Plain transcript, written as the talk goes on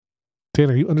Dan,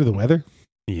 are you under the weather?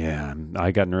 Yeah,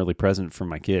 I got an early present from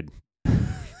my kid.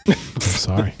 I'm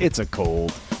sorry. It's a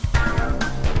cold.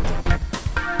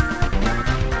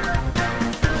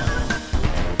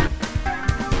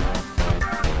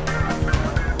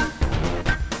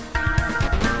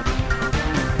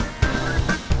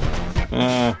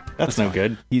 That's no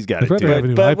good. He's got I'd it rather too. have a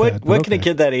new But iPad, what can a okay.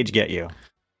 kid that age get you?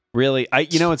 Really,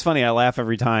 it's funny. I laugh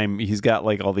every time he's got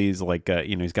like all these like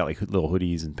he's got like little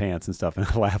hoodies and pants and stuff, and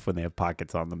I laugh when they have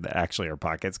pockets on them that actually are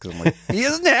pockets because I'm like, he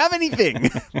doesn't have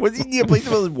anything. What's he need a place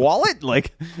with his wallet?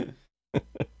 Like,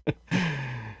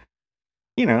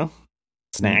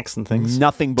 Snacks and things.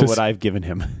 nothing but Just- what I've given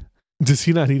him. Does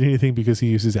he not need anything because he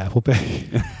uses Apple Pay?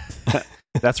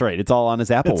 That's right. It's all on his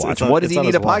Apple It's- Watch. it's on- What does it's he on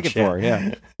need a his pocket watch, for?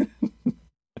 Yeah.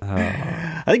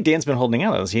 I think Dan's been holding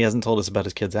out on us. He hasn't told us about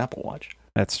his kid's Apple Watch.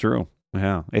 That's true.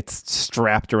 Yeah, it's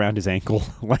strapped around his ankle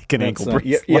like an ankle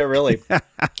bracelet. Yeah, really.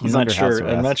 He's I'm under not sure. house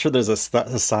arrest. I'm not sure there's a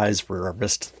size for a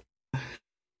wrist.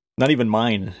 Not even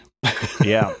mine.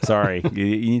 Yeah, sorry. You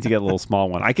need to get a little small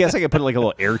one. I guess I could put like a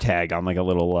little air tag on like a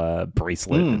little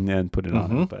bracelet and then put it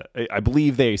on it. But I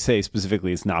believe they say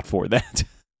specifically it's not for that.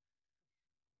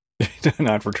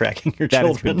 Not for tracking your That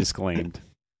has been children. disclaimed.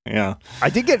 Yeah. I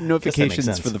did get makes notifications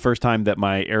sense. for the first time that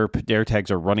my air tags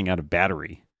are running out of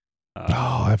battery. Oh,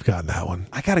 I've gotten that one.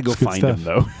 I got to go It's good find them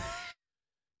though.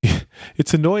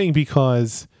 It's annoying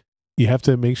because you have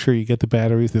to make sure you get the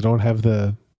batteries that don't have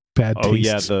the bad Oh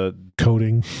taste yeah,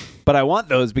 coating. but I want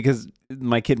those because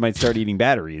my kid might start eating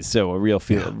batteries. So I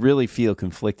really feel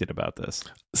conflicted about this.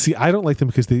 See, I don't like them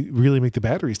because they really make the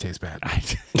batteries taste bad. I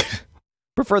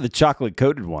prefer the chocolate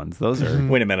coated ones. Those are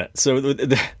Wait a minute. So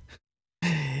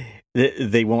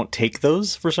they won't take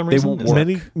those for some reason? won't Is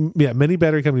that- Many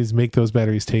battery companies make those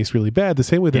batteries taste really bad. The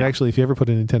same way that Yeah. actually, if you ever put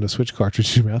a Nintendo Switch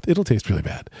cartridge in your mouth, it'll taste really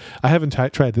bad. I haven't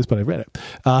tried this, but I've read it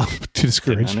to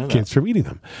discourage know that. kids from eating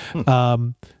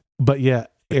them. But yeah,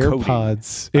 coating,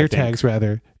 AirTags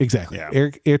rather, exactly. Yeah.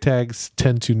 AirTags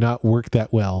tend to not work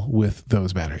that well with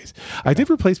those batteries. I did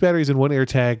replace batteries in one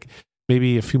AirTag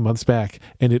maybe a few months back,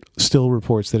 and it still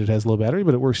reports that it has low battery,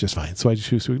 but it works just fine. So I just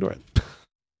choose to ignore it.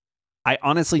 I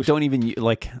honestly don't even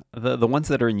like the ones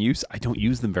that are in use. I don't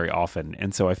use them very often,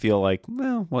 and so I feel like,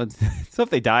 well, so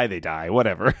if they die, they die.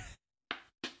 Whatever.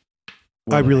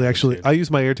 I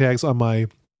use my AirTags on my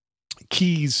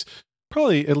keys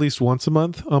probably at least once a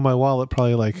month, on my wallet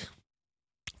probably like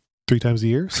 3 times a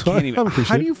year. So Can't even- I'm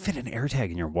how do you fit an AirTag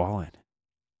in your wallet?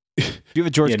 Do you have a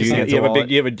George Yeah, Costanza you have a wallet?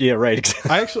 big, right.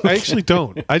 Exactly. I actually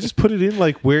don't. I just put it in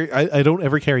like where I don't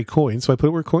ever carry coins, so I put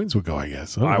it where coins would go, I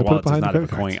guess. My I put it wallet does behind not the have a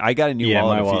credit coin. cards. I got a new Yeah, my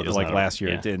wallet wallet does not have last it,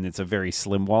 year, yeah. and it's a very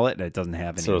slim wallet, and it doesn't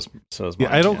have any. So is mine.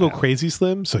 Yeah, I don't go crazy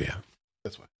slim, so yeah.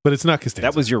 That's why. But it's not Costanza.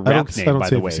 That was your I rap don't- I name, don't by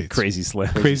the save way. receipts. Crazy Slim.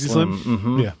 Crazy Slim?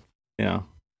 Mhm. Yeah. Yeah.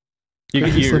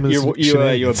 Crazy Slim is You a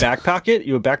shenanigans. back pocket?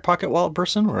 You a back pocket wallet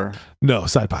person or No,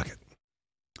 side pocket.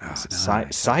 Oh,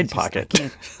 side pocket?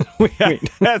 Wait,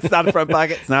 that's not a front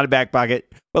pocket. It's not a back pocket.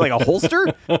 But like a holster?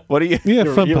 What are you? Yeah,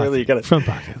 You front pocket. really gotta- Front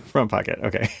pocket. Front pocket.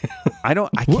 Okay. I can't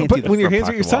But do the when your front hands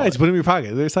are at your pocket sides, wallet. put them in your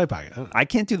pocket. They're side pocket. I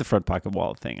can't do the front pocket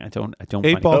wallet thing. I don't. 8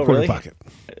 find ball it. Oh, quarter really? pocket.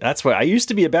 That's why I used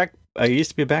to be a back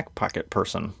pocket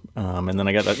person, and then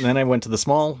I got that. And then I went to the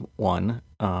small one,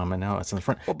 and now it's in the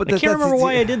front. Well, but I can't remember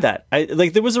why yeah. I did that.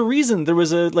 There was a reason. There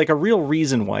was a real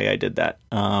reason why I did that.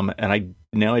 And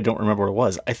I don't remember what it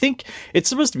was. I think it's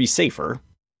supposed to be safer,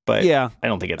 but Yeah. I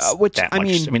don't think it's Which, that I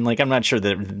much. mean- I'm not sure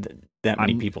that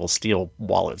many people steal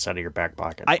wallets out of your back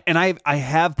pocket. I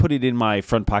have put it in my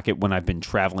front pocket when I've been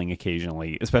traveling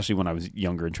occasionally, especially when I was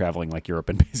younger and traveling like Europe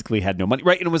and basically had no money,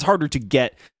 right? And it was harder to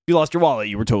get. If you lost your wallet,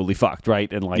 you were totally fucked,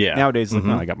 right? And like Yeah. nowadays, like, Mhm.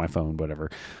 no, I got my phone, whatever.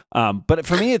 But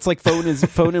for me, it's like phone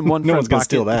in one no front one's gonna pocket.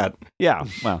 steal that. Yeah,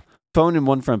 well, phone in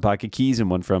one front pocket, keys in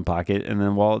one front pocket, and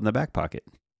then wallet in the back pocket.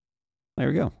 There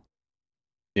we go.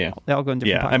 Yeah. They all go in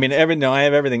different Yeah, pockets. I mean, I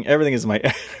have everything. Everything is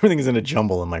everything is in a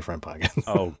jumble in my front pocket.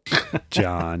 Oh,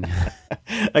 John.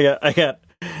 I got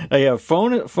a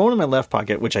phone in my left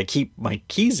pocket, which I keep my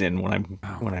keys in when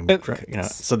I'm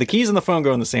So the keys and the phone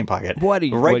go in the same pocket. What are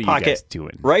you, Right what are you pocket. guys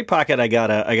doing? Right pocket, I got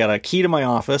a key to my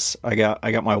office. I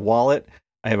got my wallet.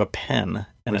 I have a pen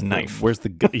and a knife. Where's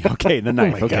the okay? The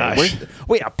knife. my Okay. gosh.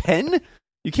 Wait, a pen?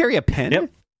 You carry a pen?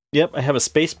 Yep. I have a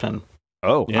space pen.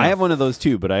 Oh, Yeah. I have one of those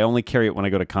too, but I only carry it when I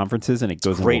go to conferences, and it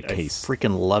goes Great. in a little case. I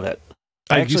freaking love it.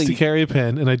 I actually- used to carry a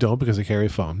pen, and I don't because I carry a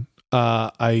phone.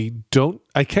 I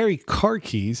carry car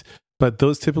keys, but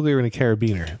those typically are in a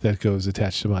carabiner that goes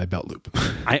attached to my belt loop.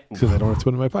 Because I don't have to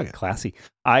put it in my pocket. Classy.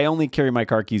 I only carry my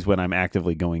car keys when I'm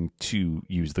actively going to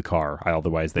use the car.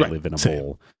 Otherwise, they Right. live in a Same.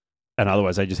 bowl. And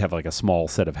otherwise, I just have like a small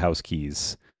set of house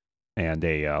keys. and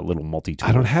a little multi-tool.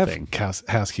 I don't have thing.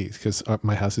 house keys because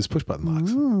my house is push button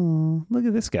locks. Ooh, look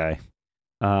at this guy.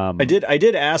 I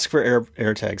did ask for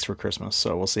air tags for Christmas,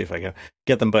 so we'll see if I can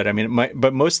get them. But I mean,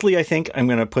 but mostly I think I'm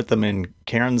going to put them in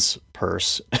Karen's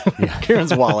purse,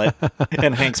 Karen's wallet,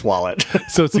 and Hank's wallet.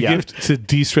 So it's a gift to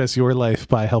de-stress your life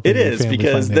by helping. It your is, family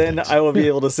because find then things. I will be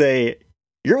able to say,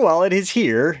 "Your wallet is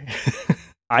here."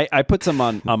 I put some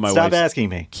on my Stop wife's asking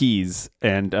me. keys,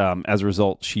 and as a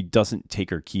result, she doesn't take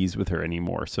her keys with her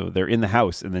anymore. So they're in the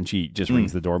house, and then she just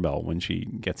rings the doorbell when she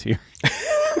gets here.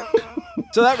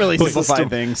 So that really simplified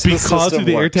things. Because of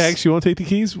the AirTag, she won't take the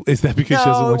keys. Is that because she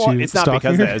doesn't want you? It's not stalking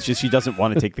because her? of that. It's just she doesn't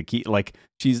want to take the key. Like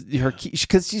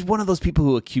because she's one of those people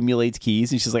who accumulates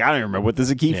keys, and she's like, I don't even remember what this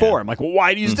is a key for. I'm like, well,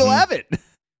 why do you still have it?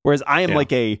 Whereas I am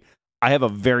I have a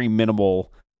very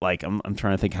minimal. Like I'm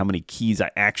trying to think how many keys I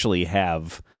actually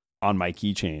have on my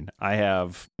keychain. I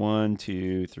have 1,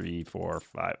 2, 3, 4,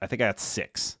 5. I think I got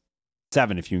 6,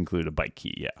 7 if you include a bike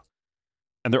key. Yeah.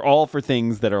 And they're all for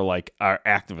things that are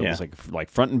active. It was like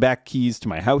front and back keys to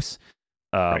my house,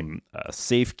 a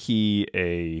safe key,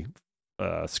 a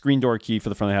screen door key for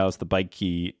the front of the house, the bike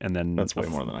key, and then That's way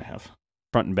more than I have.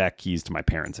 Front and back keys to my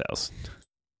parents' house.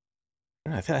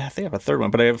 I think I have a third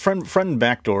one, but I have front and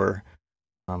back door.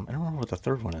 I don't remember what the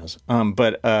third one is. And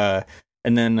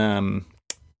then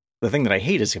the thing that I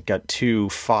hate is I've got 2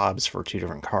 fobs for 2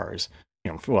 different cars.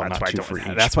 Well, that's not why 2 for each.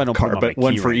 That's why I don't car, put but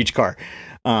one for each car.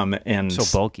 And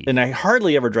so bulky. And I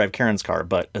hardly ever drive Karen's car,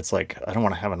 but it's like I don't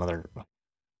want to have another.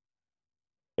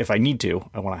 If I need to,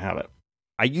 I want to have it.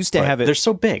 I used to have it. They're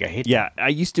so big. I hate them. Yeah, I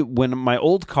used to when my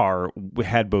old car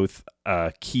had both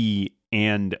a key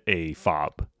and a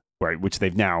fob, right? Which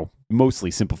they've now mostly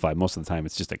simplified. Most of the time,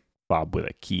 it's just a fob with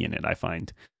a key in it. I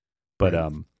find, but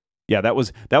yeah, that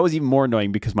was even more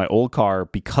annoying because my old car,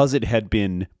 because it had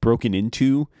been broken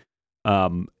into.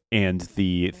 And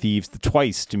the thieves,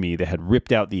 twice to me, that had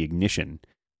ripped out the ignition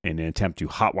in an attempt to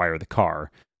hotwire the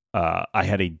car. I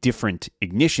had a different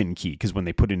ignition key because when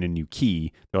they put in a new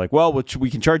key, they're like, well, we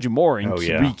can charge you more and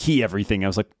rekey everything. I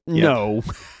was like, no,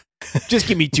 just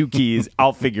give me 2 keys.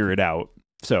 I'll figure it out.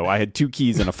 So I had 2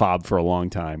 keys and a fob for a long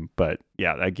time. But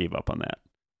yeah, I gave up on that.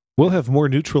 We'll have more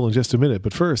neutral in just a minute.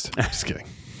 But first, just kidding.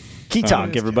 Key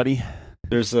talk, everybody.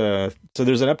 There's an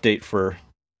update for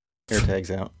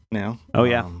AirTags out now. Oh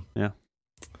yeah.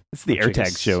 It's the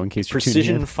AirTag show in case you're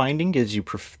precision finding gives you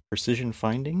precision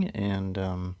finding and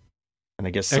I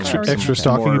guess extra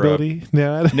stalking ability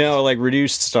now. No, like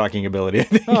reduced stalking ability.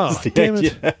 I think damn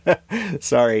it!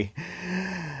 Sorry.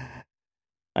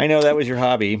 I know that was your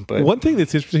hobby, but one thing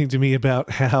that's interesting to me about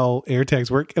how AirTags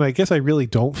work, and I guess I really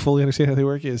don't fully understand how they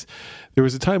work, is there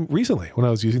was a time recently when I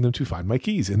was using them to find my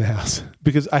keys in the house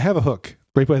because I have a hook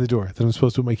right by the door that I'm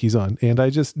supposed to put my keys on, and I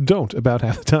just don't about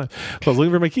half the time. So I was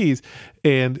looking for my keys,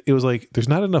 and it was like, there's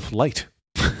not enough light.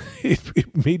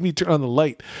 It made me turn on the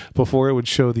light before it would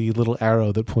show the little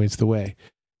arrow that points the way.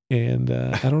 And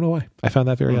I don't know why. I found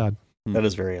that very odd. That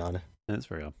is very odd. That's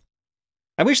very odd.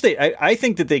 I wish I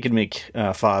think that they could make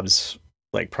fobs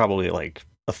like probably like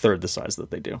a third the size that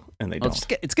they do, and they don't.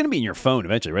 It's going to be in your phone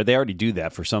eventually, right? They already do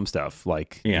that for some stuff.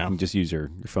 Like you can just use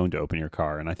your phone to open your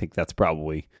car, and I think that's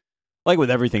probably like with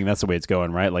everything. That's the way it's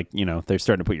going, right? Like they're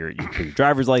starting to put your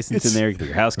driver's license in there, you can put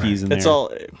your house keys in there.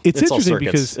 It's interesting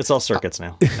because it's all circuits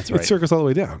now. That's right. It's circuits all the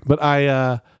way down. But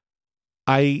I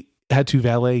had to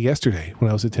valet yesterday when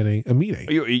I was attending a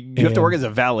meeting. You have to work as a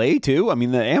valet too? I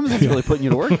mean, the Amazon's really putting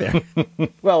you to work there.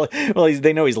 well,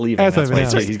 they know he's leaving. That's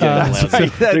why he's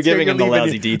getting they're giving him the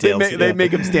lousy details. They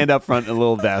make him stand up front in a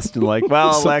little vest and like,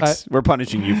 well, so Lex, we're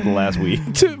punishing you for the last week.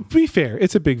 To be fair,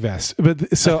 it's a big vest.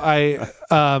 But so I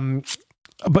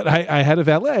had a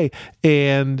valet,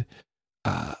 and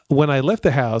when I left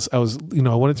the house, I was,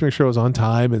 I wanted to make sure I was on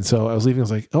time. And so I was leaving. I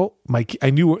was like, oh,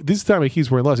 I knew this time my keys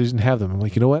weren't lost. I didn't have them. I'm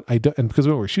like, you know what? I don't, and because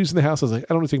we were shoes in the house, I was like, I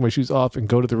don't want to take my shoes off and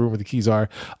go to the room where the keys are.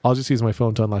 I'll just use my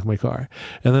phone to unlock my car.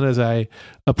 And then as I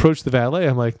approached the valet,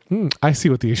 I'm like, I see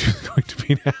what the issue is going to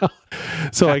be now.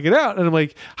 So I get out and I'm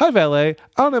like, hi, valet.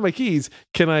 I don't have my keys.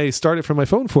 Can I start it from my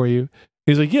phone for you?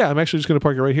 He's like, yeah, I'm actually just going to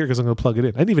park it right here because I'm going to plug it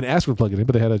in. I didn't even ask him to plug it in,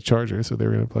 but they had a charger, so they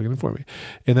were going to plug it in for me.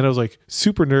 And then I was like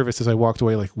super nervous as I walked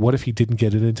away, like, what if he didn't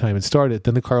get it in time and start it?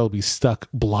 Then the car will be stuck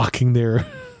blocking their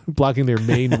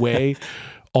main way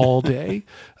all day.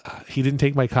 He didn't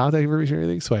take my contact information or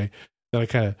anything, so I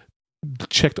kind of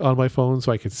checked on my phone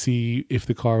so I could see if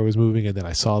the car was moving, and then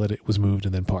I saw that it was moved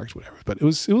and then parked, whatever. But it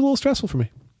was a little stressful for me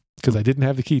because I didn't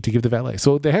have the key to give the valet.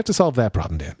 So they have to solve that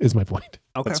problem, Dan, is my point.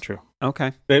 Okay. That's true. Okay.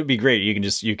 It would be great. You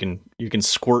can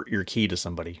squirt your key to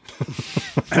somebody.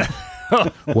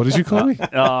 What did you call me?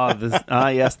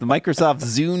 Yes, the Microsoft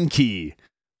Zune key.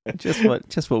 Just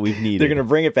what we've needed. They're going to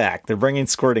bring it back. They're bringing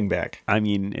squirting back. I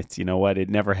mean, it's, you know what? It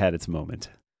never had its moment.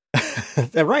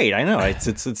 Right. I know.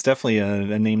 It's definitely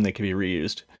a name that can be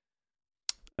reused.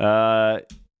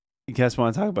 You guys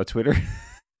want to talk about Twitter?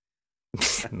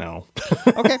 No.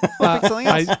 Okay. I'll pick something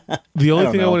else. The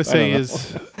only thing I want to say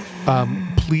is,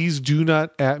 please do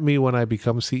not at me when I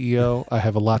become CEO. I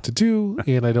have a lot to do,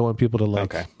 and I don't want people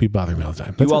to be bothering me all the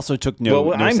time. You also took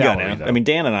no I'm salary, gonna. though. I mean,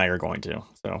 Dan and I are going to.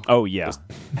 So. Oh yeah.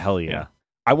 Hell yeah.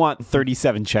 I want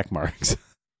 37 check marks,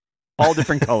 all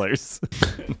different colors.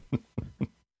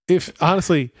 If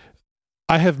honestly,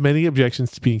 I have many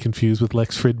objections to being confused with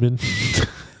Lex Fridman.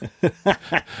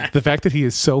 The fact that he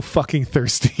is so fucking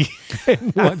thirsty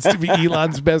and wants to be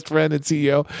Elon's best friend and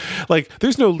CEO. Like,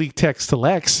 there's no leaked text to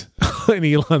Lex in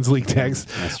Elon's leaked text.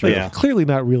 That's true. Like, clearly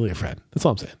not really a friend. That's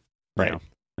all I'm saying. Right.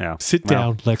 Yeah. Sit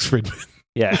down, Lex Fridman.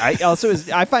 Yeah.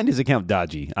 I find his account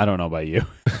dodgy. I don't know about you.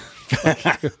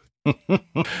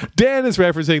 Dan is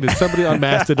referencing that somebody on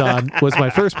Mastodon was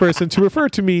my first person to refer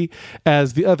to me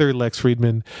as the other Lex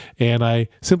Fridman, and I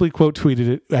simply quote tweeted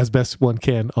it as best one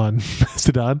can on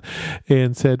Mastodon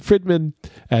and said Fridman,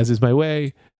 as is my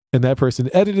way, and that person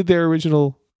edited their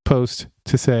original post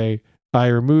to say I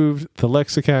removed the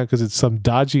Lex account because it's some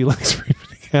dodgy Lex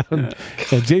Fridman account,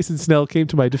 and Jason Snell came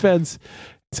to my defense,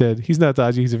 said he's not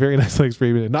dodgy, he's a very nice Lex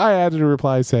Fridman, and I added a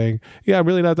reply saying, yeah, I'm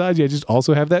really not dodgy, I just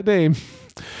also have that name.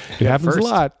 It happens a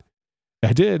lot.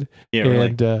 I did. Yeah,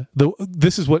 and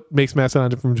this is what makes Mastodon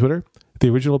different from Twitter. The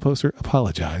original poster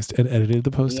apologized and edited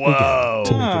the post again to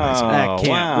make it nicer. That can't.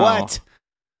 Wow. What?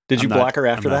 Did you block her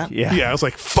after that? Yeah. I was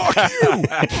like, fuck you.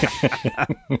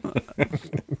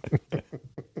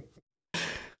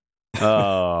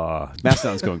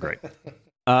 Mastodon's going great.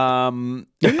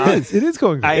 It is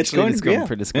going great. It's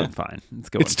going fine.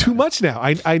 It's too much now.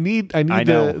 I need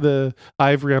the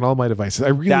ivory on all my devices. I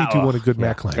really do want a good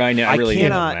Mac client. I know. I really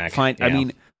cannot Mac. find. Yeah.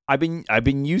 I mean, I've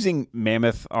been using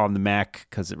Mammoth on the Mac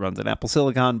because it runs on Apple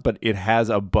Silicon, but it has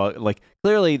a bug. Like,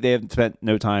 clearly they have spent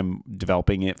no time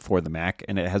developing it for the Mac,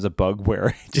 and it has a bug where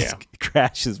it just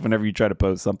crashes whenever you try to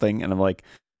post something. And I'm like,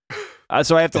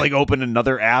 so I have to like open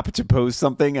another app to post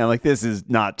something. And I'm like, this is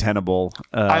not tenable.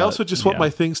 I also just want my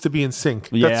things to be in sync.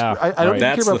 I don't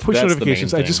even care about push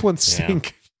notifications. I just want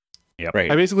sync. Yep.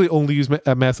 Right. I basically only use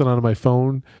Mastodon on my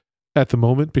phone at the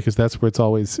moment because that's where it's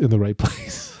always in the right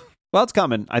place. Well, it's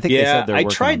coming. I think they said they're working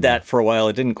on tried that for a while.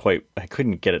 It didn't quite. I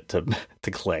couldn't get it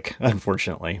to click,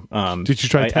 unfortunately. Did you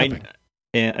try tapping?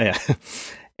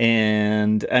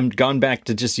 And I'm gone back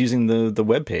to just using the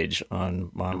web page on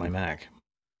my Mac.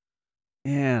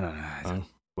 Yeah, I don't know.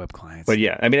 Web clients. But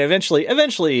yeah, I mean, eventually,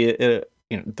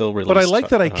 they'll release. But I like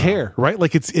that I care, right?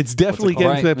 Like it's definitely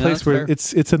getting to that place where fair.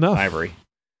 it's enough. Ivory.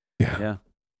 Yeah.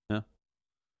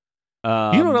 You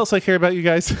know what else I care about, you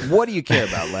guys? What do you care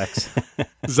about, Lex?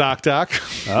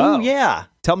 ZocDoc. Oh yeah.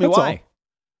 Tell me That's why.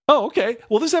 Oh, okay.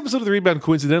 Well, this episode of The Rebound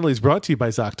coincidentally is brought to you by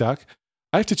ZocDoc.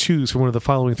 I have to choose from one of the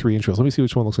following three intros. Let me see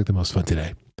which one looks like the most fun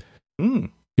today.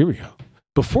 Here we go.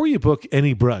 Before you book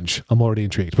any brunch, I'm already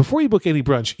intrigued. Before you book any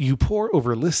brunch, you pore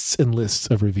over lists and lists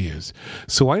of reviews.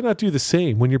 So why not do the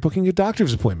same when you're booking a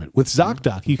doctor's appointment? With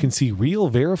ZocDoc, you can see real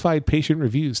verified patient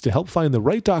reviews to help find the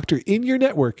right doctor in your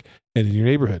network and in your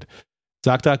neighborhood.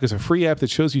 ZocDoc is a free app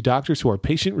that shows you doctors who are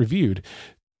patient reviewed,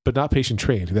 but not patient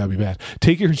trained. That would be bad.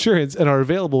 Take your insurance and are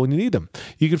available when you need them.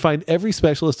 You can find every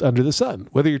specialist under the sun.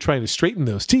 Whether you're trying to straighten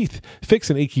those teeth, fix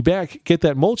an achy back, get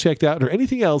that mole checked out, or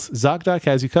anything else, ZocDoc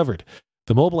has you covered.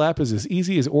 The mobile app is as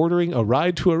easy as ordering a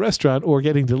ride to a restaurant or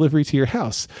getting delivery to your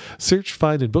house. Search,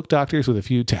 find, and book doctors with a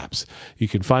few taps. You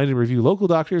can find and review local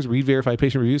doctors, read verified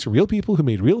patient reviews from real people who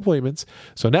made real appointments.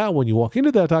 So now when you walk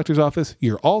into that doctor's office,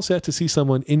 you're all set to see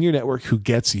someone in your network who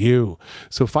gets you.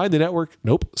 So find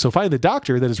the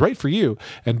doctor that is right for you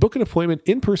and book an appointment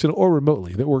in person or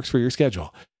remotely that works for your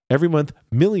schedule. Every month,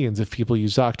 millions of people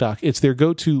use ZocDoc. It's their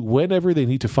go-to whenever they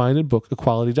need to find and book a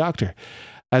quality doctor.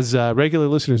 As regular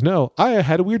listeners know, I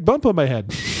had a weird bump on my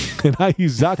head, and I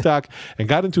used ZocDoc and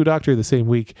got into a doctor the same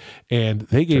week, and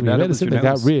they gave me medicine that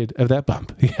got rid of that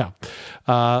bump. Yeah.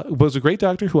 It was a great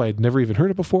doctor who I had never even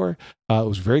heard of before. It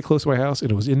was very close to my house, and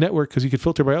it was in network because you could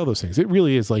filter by all those things. It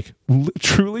really is like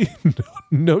truly,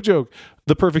 no joke,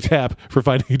 the perfect app for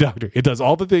finding a doctor. It does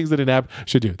all the things that an app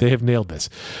should do. They have nailed this.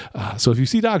 So if you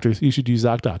see doctors, you should use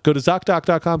ZocDoc. Go to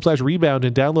ZocDoc.com/rebound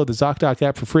and download the ZocDoc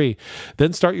app for free.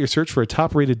 Then start your search for a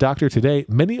top-rated doctor today.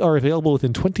 Many are available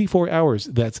within 24 hours.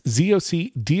 That's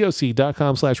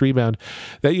ZocDoc.com/rebound.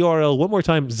 That URL, one more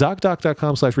time,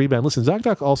 ZocDoc.com/rebound. Listen,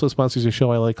 ZocDoc also sponsors a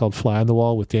show I like called Fly on the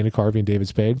Wall with Dana Carvey and David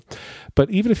Spade.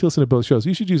 But even if you listen to both shows,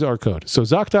 you should use our code. So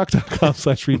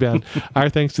ZocDoc.com/rebound. Our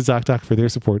thanks to ZocDoc for their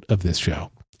support of this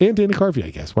show. And Dana Carvey,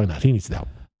 I guess. Why not? He needs help.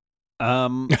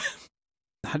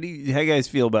 How do you guys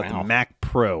feel about the Mac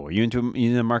Pro? Are you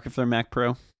in the market for the Mac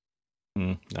Pro?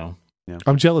 No. Yeah.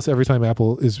 I'm jealous every time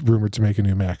Apple is rumored to make a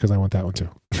new Mac because I want that one too.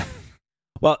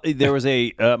 Well, there was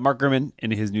a Mark Gurman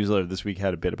in his newsletter this week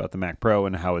had a bit about the Mac Pro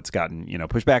and how it's gotten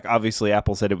pushback. Obviously,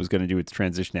 Apple said it was going to do its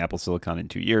transition to Apple Silicon in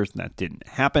 2 years, and that didn't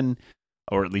happen.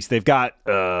 Or at least they've got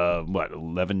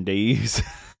 11 days.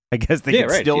 I guess they can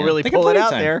still really pull it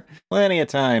out there. Plenty of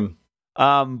time.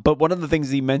 But one of the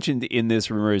things he mentioned in this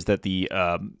rumor is that the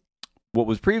what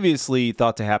was previously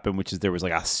thought to happen, which is there was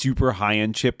like a super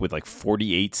high-end chip with like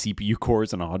 48 CPU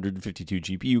cores and 152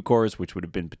 GPU cores, which would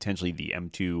have been potentially the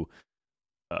M2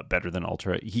 better than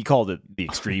Ultra. He called it the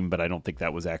Extreme, but I don't think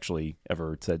that was actually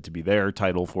ever said to be their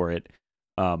title for it.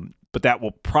 But that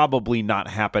will probably not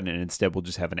happen, and instead we'll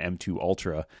just have an M2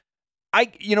 Ultra.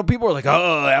 People are like,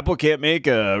 oh, Apple can't make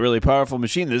a really powerful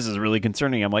machine. This is really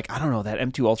concerning. I'm like, I don't know. That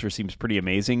M2 Ultra seems pretty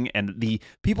amazing. And the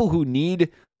people who need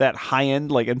that high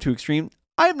end, like M2 Extreme,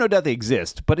 I have no doubt they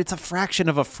exist, but it's a fraction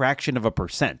of a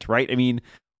percent, right? I mean,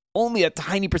 only a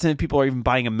tiny percent of people are even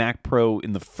buying a Mac Pro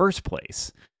in the first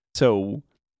place. So,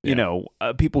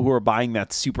 people who are buying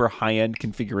that super high end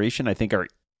configuration, I think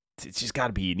it's just got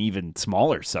to be an even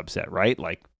smaller subset, right?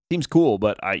 Like, seems cool,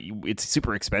 but it's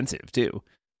super expensive too.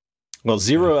 Well,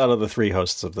 0 out of the 3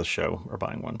 hosts of the show are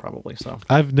buying one, probably. So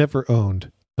I've never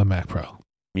owned a Mac Pro.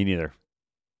 Me neither.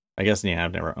 I guess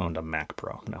I've never owned a Mac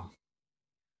Pro. No,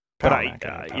 but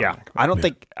I don't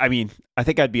think. I mean, I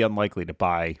think I'd be unlikely to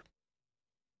buy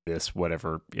this,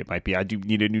 whatever it might be. I do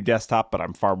need a new desktop, but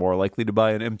I'm far more likely to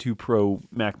buy an M2 Pro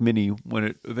Mac Mini when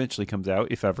it eventually comes out,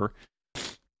 if ever.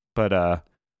 But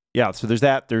so there's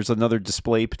that. There's another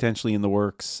display potentially in the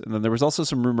works. And then there was also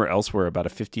some rumor elsewhere about a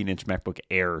 15-inch MacBook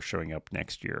Air showing up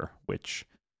next year, which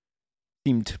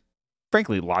seemed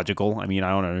frankly logical. I mean, I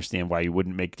don't understand why you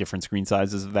wouldn't make different screen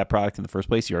sizes of that product in the first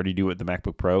place. You already do it with the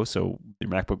MacBook Pro, so your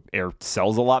MacBook Air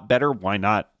sells a lot better. Why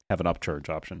not have an upcharge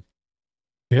option?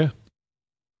 Yeah.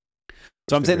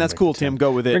 So I'm saying that's cool, Tim.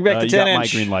 Go with it. Bring back the 10-inch. You got my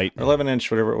green light.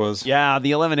 11-inch, whatever it was. Yeah,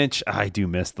 the 11-inch. I do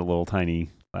miss the little tiny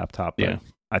laptop. But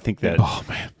I think that. Oh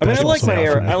man! I mean, I like my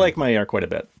Air. I like my Air quite a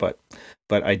bit, but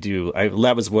I do.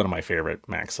 That was one of my favorite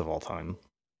Macs of all time.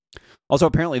 Also,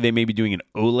 apparently, they may be doing an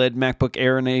OLED MacBook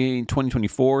Air in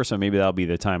 2024, so maybe that'll be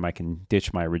the time I can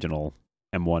ditch my original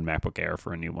M1 MacBook Air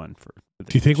for a new one.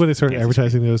 Do you think when they start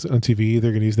advertising those on TV,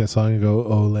 they're going to use that song and go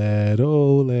OLED,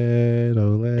 OLED,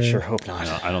 OLED? I sure hope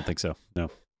not. I don't think so.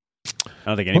 No, I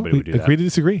don't think anybody would do that. Agree to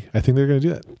disagree. I think they're going to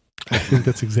do that. I think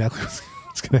that's exactly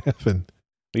what's going to happen.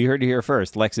 Well, you heard it here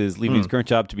first. Lex is leaving his current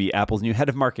job to be Apple's new head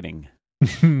of marketing,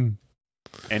 in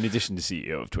addition to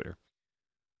CEO of Twitter.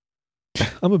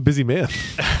 I'm a busy man.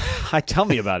 Tell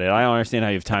me about it. I don't understand how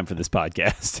you have time for this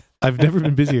podcast. I've never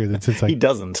been busier than since he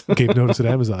doesn't. gave notice at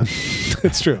Amazon.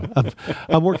 It's true.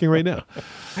 I'm working right now.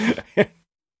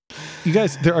 You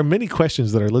guys, there are many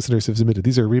questions that our listeners have submitted.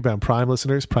 These are Rebound Prime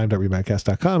listeners,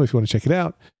 prime.reboundcast.com if you want to check it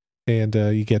out. And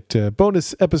you get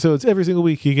bonus episodes every single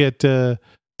week. You get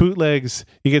bootlegs.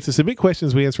 You get to submit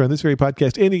questions we answer on this very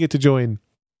podcast, and you get to join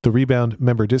the Rebound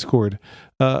member Discord,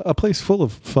 a place full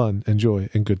of fun and joy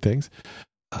and good things.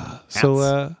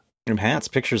 And hats,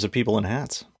 pictures of people in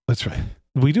hats. That's right.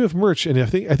 We do have merch, and I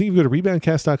think if you go to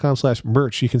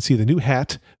reboundcast.com/merch, you can see the new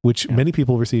hat, which many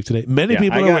people received today. Many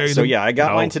people are wearing them. So I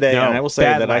got mine today, and I will say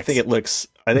that I think it looks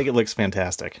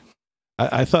fantastic.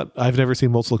 I thought I've never seen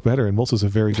Moltz look better, and Moltz is a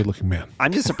very good looking man.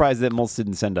 I'm just surprised that Moltz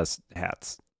didn't send us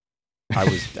hats.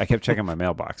 I kept checking my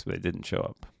mailbox, but it didn't show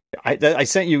up. I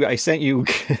sent you.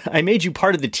 I made you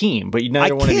part of the team, but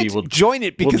neither one of you will join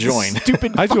it because the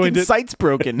stupid fucking site's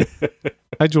broken.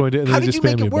 I joined it, and how they did just you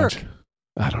spammed make me it a work? bunch.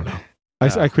 I don't know.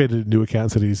 I created a new account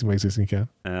instead of using my existing account.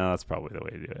 That's probably the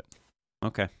way to do it.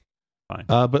 Okay, fine.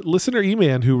 But listener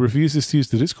E-Man, who refuses to use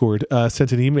the Discord,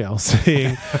 sent an email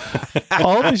saying,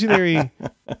 all visionary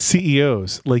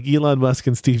CEOs like Elon Musk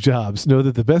and Steve Jobs know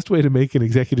that the best way to make an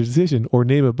executive decision or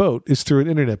name a boat is through an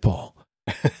internet poll.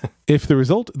 If the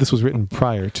result, this was written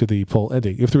prior to the poll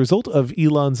ending, if the result of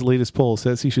Elon's latest poll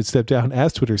says he should step down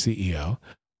as Twitter CEO,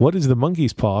 what is the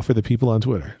monkey's paw for the people on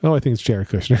Twitter? Oh, I think it's Jared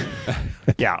Kushner.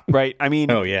 Yeah, right. I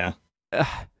mean, oh yeah.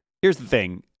 Here's the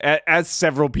thing. As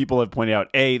several people have pointed out,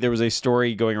 there was a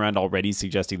story going around already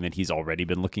suggesting that he's already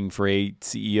been looking for a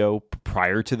CEO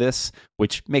prior to this,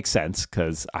 which makes sense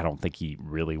because I don't think he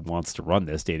really wants to run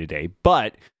this day to day.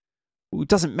 But it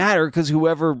doesn't matter because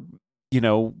whoever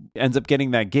ends up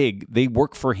getting that gig, they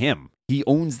work for him. He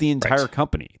owns the entire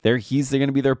company. They're going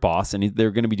to be their boss, and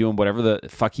they're going to be doing whatever the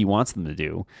fuck he wants them to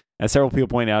do. As several people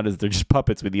point out, is they're just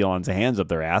puppets with Elon's hands up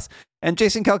their ass. And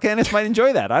Jason Calacanis might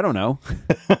enjoy that. I don't know.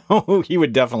 Oh, he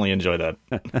would definitely enjoy that.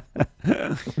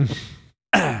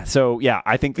 So yeah,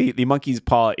 I think the monkey's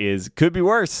paw could be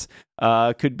worse.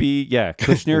 Could be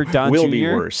Kushner, Don will Jr. be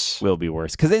worse. Will be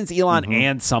worse because then it's Elon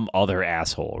and some other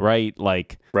asshole, right?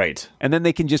 Like right, and then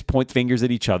they can just point fingers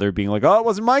at each other, being like, "Oh, it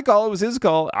wasn't my call; it was his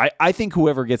call." I think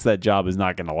whoever gets that job is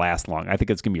not going to last long. I think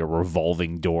it's going to be a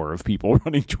revolving door of people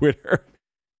running Twitter.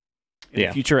 In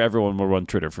the future, everyone will run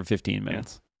Twitter for 15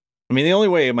 minutes. I mean, the only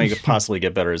way it might possibly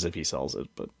get better is if he sells it,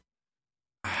 but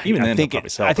even then, he'll probably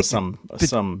sell it to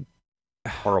some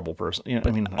horrible person. You know,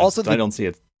 I mean, also I don't see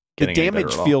it. The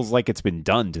damage feels like it's been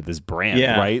done to this brand,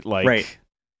 right? Like, right.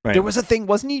 There was a thing,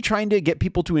 wasn't he trying to get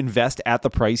people to invest at the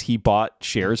price he bought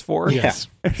shares for? Yes.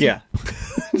 Yeah.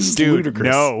 Dude, ludicrous.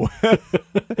 No.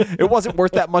 It wasn't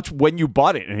worth that much when you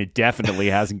bought it, and it definitely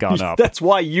hasn't gone up. That's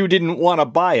why you didn't want to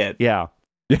buy it. Yeah.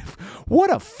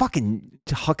 What a fucking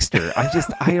huckster. I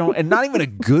don't, and not even a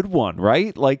good one,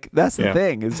 right? Like, that's the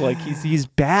thing. It's like, he's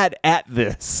bad at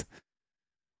this.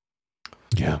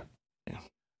 Yeah.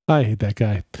 I hate that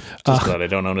guy. Just glad I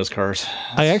don't own his cars.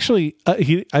 I actually, I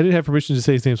didn't have permission to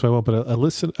say his name, so I won't.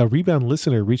 But a Rebound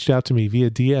listener reached out to me via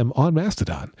DM on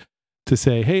Mastodon to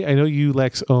say, "Hey, I know you,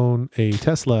 Lex, own a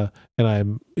Tesla,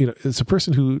 and it's a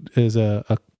person who is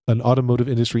an automotive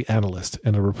industry analyst,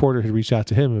 and a reporter had reached out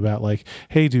to him about like,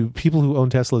 hey, do people who own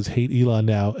Teslas hate Elon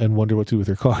now and wonder what to do with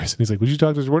their cars?" And he's like, "Would you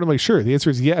talk to this reporter?" I'm like, "Sure." The answer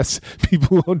is yes.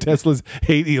 People who own Teslas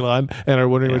hate Elon and are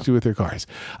wondering what to do with their cars.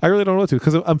 I really don't know what to do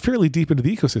because I'm fairly deep into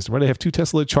the ecosystem, right? I have 2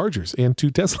 Tesla chargers and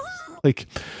 2 Tesla. Like,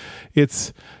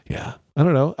 it's I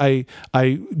don't know.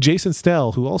 Jason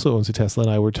Snell, who also owns a Tesla,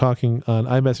 and I were talking on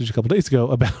iMessage a couple days ago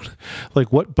about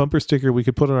like what bumper sticker we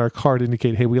could put on our car to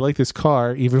indicate, hey, we like this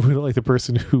car, even if we don't like the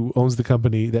person who owns the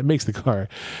company that makes the car.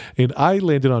 And I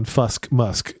landed on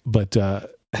Musk, but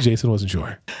Jason wasn't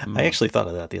sure. I actually thought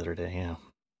of that the other day. Yeah.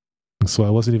 So I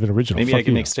wasn't even original. Maybe I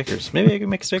can make stickers. Maybe I can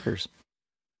make stickers.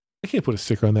 I can't put a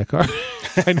sticker on that car.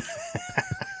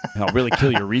 That'll really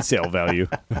kill your resale value.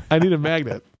 I need a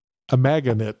magnet. A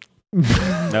magnet.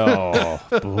 No.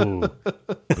 Boo.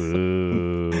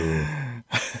 Boo.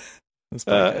 This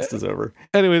podcast is over.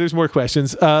 Anyway, there's more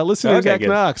questions. Listener Zach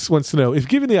Knox wants to know, if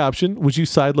given the option, would you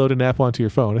sideload an app onto your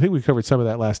phone? I think we covered some of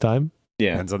that last time.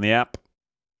 Yeah. Depends on the app.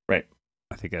 Right.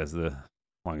 I think that's the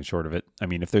long and short of it. I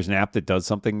mean, if there's an app that does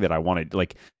something that I wanted,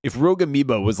 like if Rogue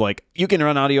Amoeba was like, you can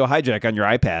run audio hijack on your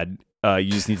iPad,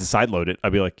 you just need to sideload it,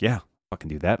 I'd be like, yeah, fucking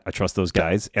do that. I trust those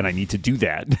guys and I need to do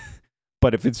that.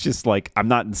 But if it's just like, I'm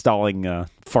not installing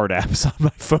fart apps on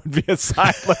my phone via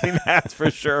sideloading, that's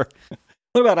for sure.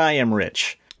 What about I Am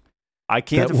Rich? I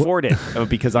can't afford it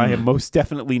because I am most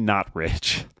definitely not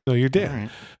rich. No, you're dead.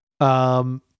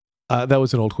 Right. That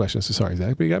was an old question, so sorry,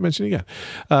 Zach, but you got mentioned again.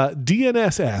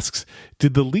 DNS asks,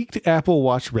 did the leaked Apple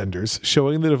Watch renders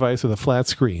showing the device with a flat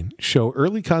screen show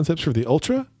early concepts for the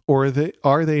Ultra, or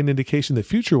are they an indication that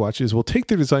future watches will take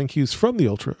their design cues from the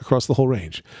Ultra across the whole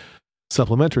range?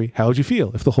 Supplementary, how would you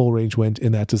feel if the whole range went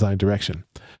in that design direction?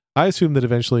 I assume that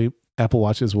eventually Apple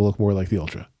Watches will look more like the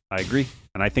Ultra. I agree.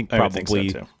 And I think probably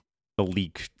so the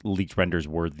leaked renders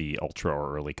were the Ultra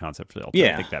or early concept for the Ultra.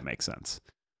 Yeah. I think that makes sense.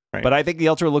 Right. But I think the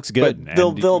Ultra looks good. But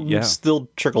they'll still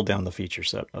trickle down the feature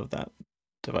set of that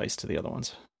device to the other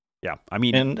ones. Yeah. I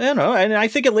mean, and I don't know, and I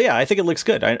think it looks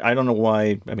good. I don't know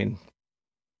why. I mean,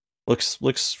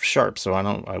 looks sharp, so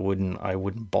I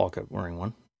wouldn't balk at wearing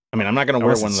one. I mean, I'm not going to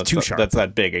wear one that's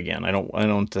that big again. I don't.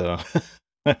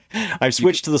 I've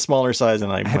switched to the smaller size,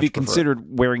 and I have you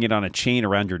considered wearing it on a chain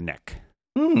around your neck?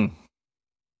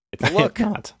 It's a look.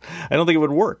 Not. I don't think it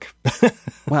would work.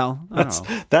 Well,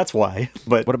 that's why.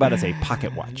 But what about as a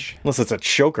pocket watch? Unless it's a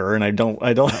choker, and I don't.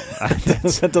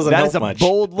 that doesn't help much. That is a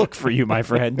bold look for you, my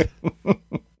friend.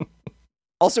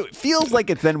 Also, it feels like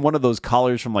it's then one of those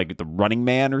collars from like the Running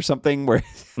Man or something, where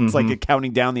it's like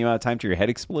counting down the amount of time till your head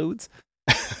explodes.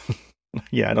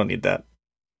 Yeah, I don't need that.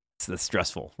 It's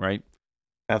stressful, right?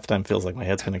 Half the time feels like my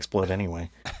head's going to explode anyway.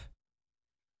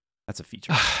 That's a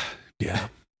feature. Yeah.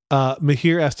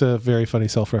 Mahir asked a very funny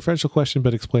self-referential question,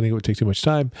 but explaining it would take too much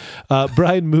time.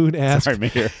 Brian Moon asked, sorry,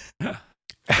 Mahir.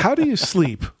 How do you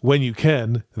sleep when you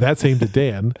can? That's aimed at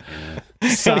Dan.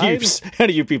 How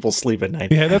do you people sleep at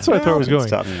night? Yeah, that's what I thought was going.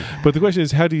 Tough. But the question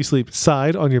is, how do you sleep?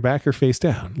 Side, on your back, or face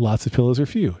down? Lots of pillows or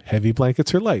few? Heavy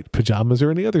blankets or light? Pajamas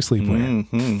or any other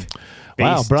sleepwear?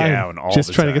 Wow, Brian,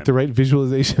 just trying to get the right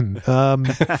visualization.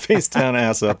 Face down,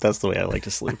 ass up. That's the way I like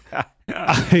to sleep.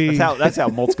 That's how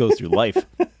Maltz goes through life.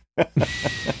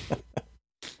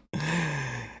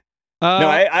 No,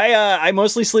 I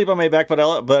mostly sleep on my back, but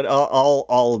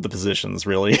all of the positions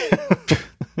really.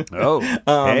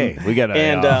 Hey, we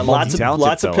got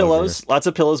lots of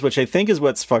pillows, which I think is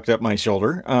what's fucked up my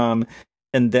shoulder.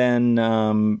 And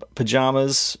then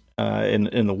pajamas.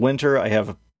 In the winter, I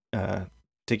have a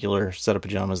particular set of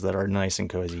pajamas that are nice and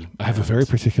cozy. I have a very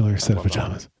particular set of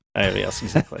pajamas. Yes,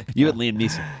 exactly. You and Liam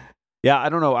Neeson. Yeah, I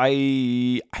don't know.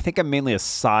 I think I'm mainly a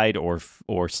side or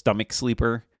stomach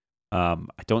sleeper. I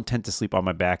don't tend to sleep on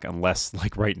my back unless,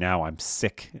 like right now, I'm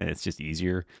sick and it's just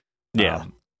easier. Yeah.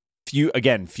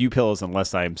 Few pillows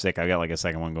unless I'm sick. I got like a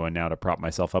second one going now to prop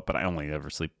myself up, but I only ever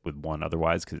sleep with one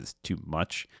otherwise because it's too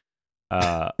much.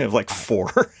 I have like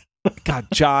 4. God,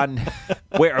 John,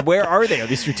 where are they? Are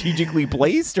they strategically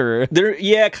placed or? They're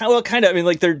kind of. I mean,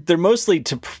 like they're mostly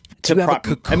to prop.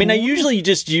 I mean, I usually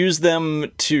just use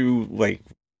them to like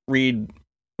read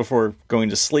before going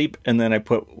to sleep, and then I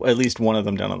put at least one of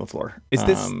them down on the floor. Is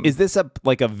this a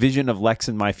vision of Lex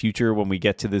in my future when we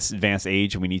get to this advanced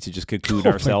age and we need to just cocoon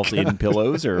ourselves in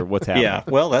pillows, or what's happening? Yeah,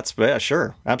 well,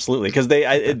 sure, absolutely, because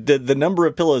the number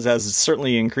of pillows has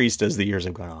certainly increased as the years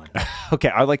have gone on. Okay,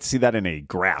 I'd like to see that in a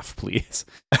graph, please.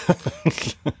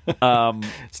 It's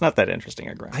not that interesting,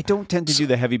 a graph. I don't tend to do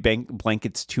the heavy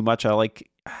blankets too much.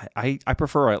 I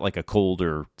prefer like a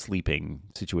colder sleeping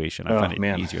situation. I find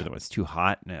it easier than when it's too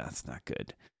hot. Nah, that's not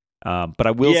good. But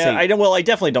I will say, I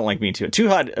definitely don't like being too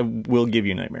hot. Will give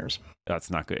you nightmares. That's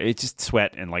not good. It's just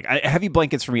sweat and like heavy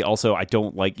blankets for me. Also, I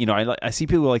don't like. I see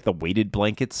people like the weighted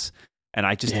blankets, and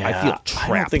I feel trapped.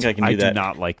 I don't think I can do that. I do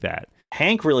not like that.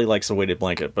 Hank really likes a weighted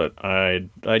blanket, but I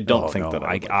don't think that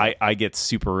I get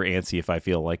super antsy if I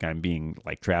feel like I'm being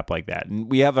like trapped like that. And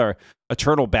we have our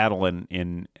eternal battle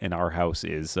in our house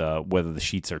is whether the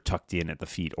sheets are tucked in at the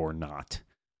feet or not.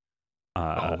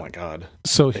 Oh my God!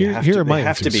 So here are my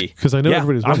answers, because I know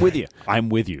everybody's. I'm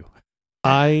with you.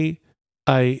 I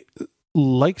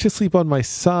like to sleep on my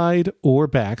side or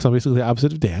back, so I'm basically the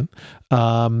opposite of Dan.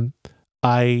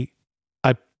 I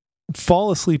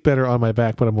fall asleep better on my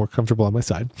back, but I'm more comfortable on my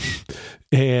side.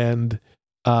 And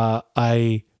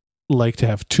I like to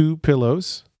have 2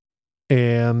 pillows,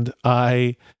 and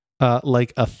I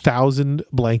like 1,000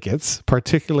 blankets,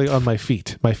 particularly on my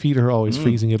feet. My feet are always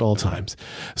freezing at all times.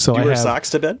 So do you wear socks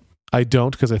to bed? I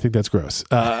don't, because I think that's gross.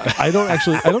 I don't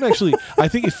actually. I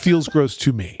think it feels gross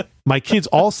to me. My kids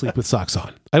all sleep with socks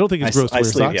on. I don't think it's gross to wear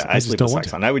socks. Yeah, I sleep with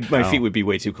socks on. My feet would be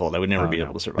way too cold. I would never be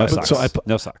able to survive.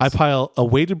 No socks. I pile a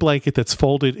weighted blanket that's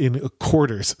folded in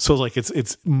quarters, so like it's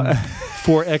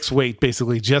 4x weight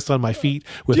basically just on my feet,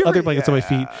 with other blankets on my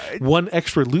feet. One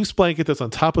extra loose blanket that's on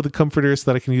top of the comforter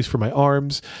so that I can use for my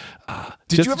arms.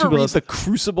 Did you ever read The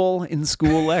Crucible in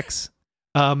school, Lex?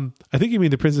 I think you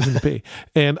mean The Princess and the Pea.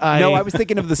 No, I was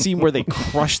thinking of the scene where they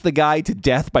crush the guy to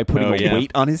death by putting a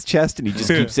weight on his chest, and he just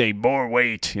keeps saying more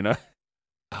weight,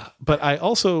 But I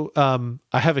also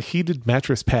I have a heated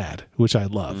mattress pad, which I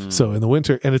love. So in the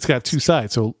winter, and it's got 2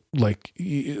 sides. So like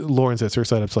Lauren sets her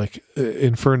side up, it's like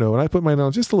Inferno, and I put mine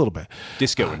on just a little bit,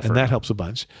 Disco Inferno, and that helps a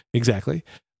bunch. Exactly.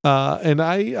 And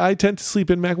I tend to sleep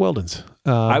in Mac Weldons.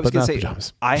 I was going to say,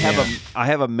 pajamas. I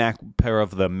have a pair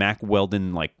of the Mac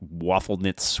Weldon like waffle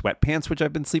knit sweatpants, which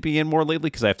I've been sleeping in more lately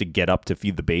because I have to get up to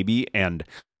feed the baby, and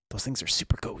those things are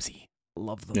super cozy.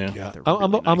 Love them. Yeah.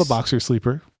 I'm a boxer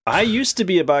sleeper. I used to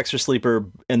be a boxer sleeper,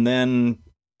 and then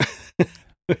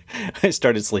I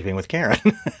started sleeping with Karen.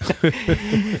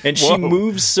 And she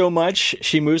moves so much.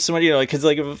 Because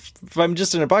like if I'm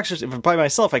just in a boxer, if I'm by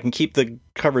myself, I can keep the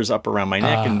covers up around my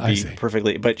neck and be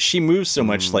perfectly. But she moves so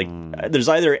much, like there's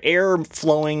either air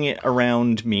flowing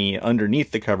around me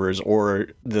underneath the covers, or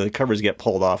the covers get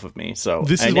pulled off of me. So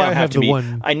this is why I have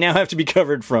I now have to be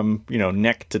covered from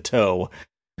neck to toe.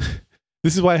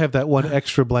 This is why I have that one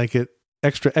extra blanket.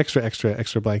 Extra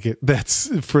blanket that's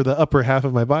for the upper half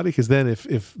of my body, because then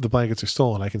if the blankets are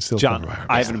stolen, I can still John,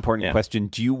 I have an important question.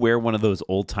 Do you wear one of those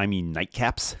old-timey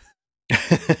nightcaps?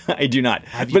 I do not.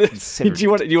 Do you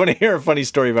want to hear a funny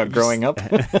story about growing up?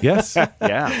 Yes. Yeah,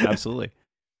 absolutely.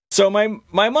 So my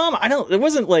mom, it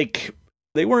wasn't like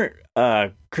they weren't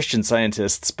Christian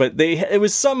Scientists, but it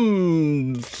was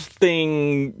something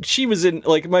she was in.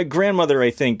 Like my grandmother, I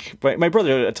think. My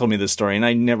brother told me this story, and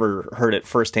I never heard it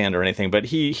firsthand or anything. But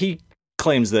he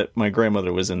claims that my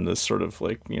grandmother was in this sort of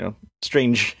like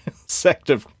strange sect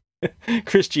of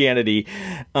Christianity.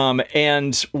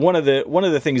 And one of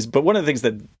the things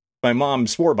that my mom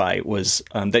swore by was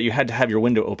that you had to have your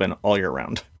window open all year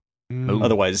round.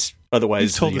 Otherwise, you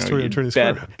told the story and turned the story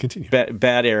around. Continue.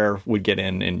 Bad air would get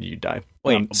in and you'd die.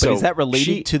 Wait, but is that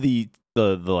related to the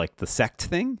sect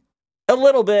thing? A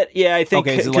little bit, yeah. I think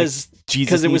Okay, so,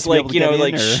 because it was like,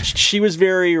 she was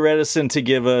very reticent to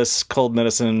give us cold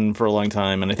medicine for a long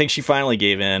time, and I think she finally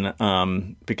gave in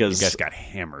because you guys got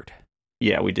hammered.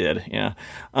 Yeah, we did. Yeah.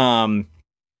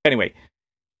 Anyway,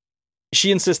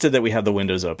 she insisted that we have the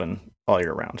windows open all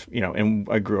year round, and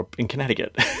I grew up in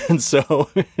Connecticut. And so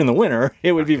in the winter,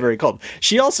 it would be very cold.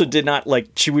 She also did not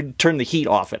she would turn the heat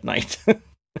off at night.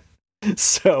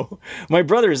 So my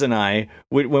brothers and I,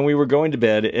 when we were going to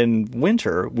bed in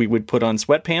winter, we would put on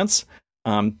sweatpants,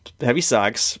 heavy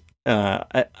socks,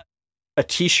 a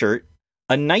t-shirt,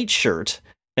 a nightshirt,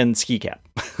 and ski cap.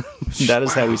 That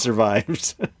is how we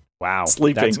survived. Wow,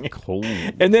 sleeping. That's cold.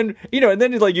 And then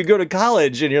you go to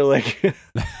college and you're like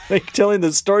telling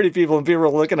the story to people, and people are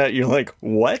looking at you like,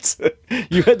 what?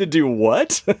 You had to do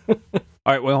what?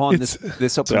 All right, well, hold on.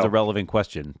 This opens a relevant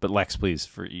question, but Lex, please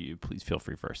feel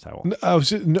free first. I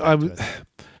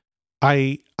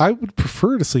would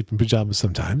prefer to sleep in pajamas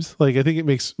sometimes. Like, I think it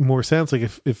makes more sense. Like,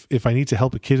 if I need to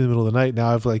help a kid in the middle of the night,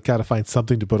 now I've got to find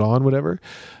something to put on, whatever.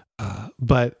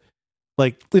 But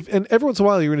like, and every once in a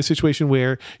while you're in a situation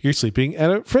where you're sleeping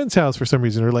at a friend's house for some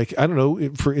reason, or like, I don't know,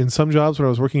 in some jobs when I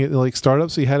was working at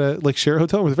startups, so you had to share a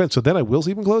hotel with a friend. So then I will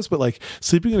sleep in clothes, but like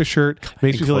sleeping in a shirt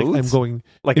makes me feel like I'm going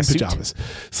in pajamas.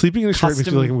 Sleeping in a shirt makes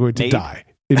me feel like I'm going to die.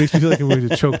 It makes me feel like I'm going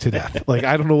to choke to death. Like,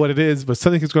 I don't know what it is, but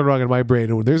something is going wrong in my brain.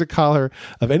 And when there's a collar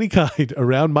of any kind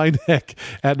around my neck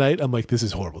at night, I'm like, this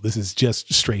is horrible. This is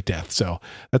just straight death. So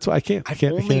that's why I can't.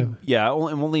 Yeah,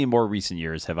 only in more recent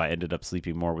years have I ended up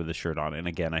sleeping more with a shirt on. And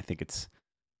again, I think it's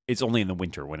only in the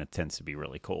winter when it tends to be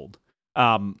really cold.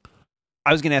 I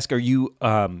was going to ask,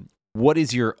 what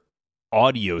is your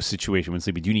audio situation when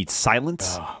sleeping? Do you need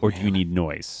silence or do you need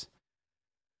noise?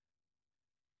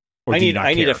 I need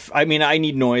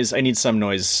noise. I need some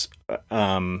noise.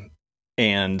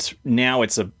 And now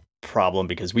it's a problem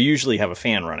because we usually have a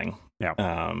fan running. Yeah.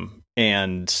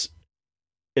 And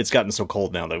it's gotten so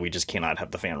cold now that we just cannot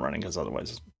have the fan running because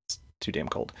otherwise it's too damn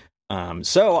cold.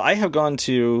 So I have gone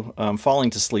to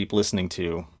falling to sleep listening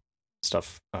to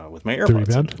stuff with my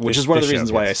AirPods, which is one of the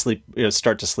reasons why I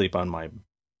start to sleep on my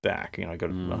back. I go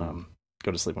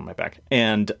to sleep on my back.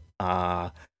 And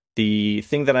the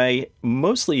thing that I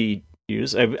mostly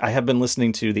use, I have been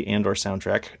listening to the Andor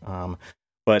soundtrack,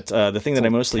 but the thing that I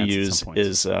mostly use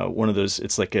is one of those.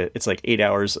 It's like 8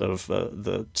 hours of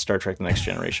the Star Trek: The Next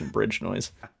Generation bridge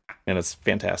noise, and it's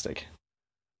fantastic.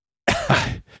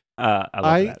 I love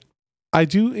that. I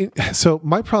do. So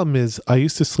my problem is I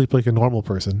used to sleep like a normal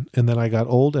person, and then I got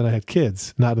old and I had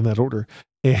kids, not in that order,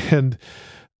 and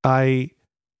I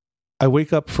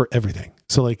wake up for everything.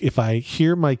 So like if I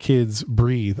hear my kids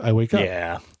breathe, I wake up.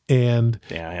 Yeah. And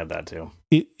I have that too.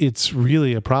 It's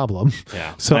really a problem.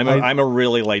 Yeah. So I'm a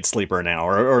really light sleeper now,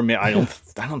 or I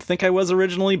don't think I was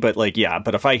originally, but like, yeah,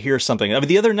 but if I hear something,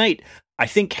 the other night, I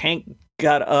think Hank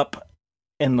got up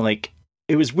and like,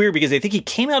 it was weird because I think he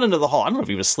came out into the hall. I don't know if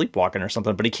he was sleepwalking or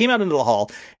something, but he came out into the hall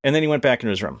and then he went back into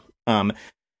his room.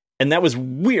 And that was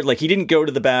weird. Like, he didn't go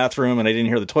to the bathroom and I didn't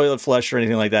hear the toilet flush or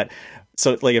anything like that.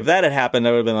 So, like, if that had happened,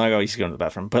 I would have been like, oh, he's going to the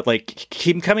bathroom. But, like,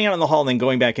 him coming out in the hall and then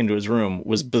going back into his room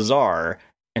was bizarre.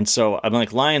 And so I'm,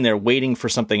 like, lying there waiting for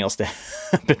something else to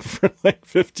happen for, like,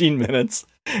 15 minutes.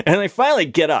 And I finally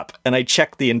get up and I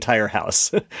check the entire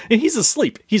house. And he's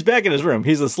asleep. He's back in his room.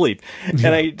 He's asleep.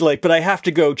 Yeah. And but I have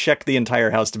to go check the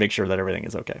entire house to make sure that everything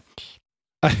is okay.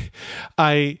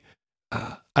 I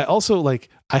also, like,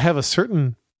 I have a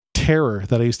certain terror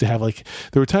that I used to have. Like,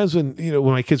 there were times when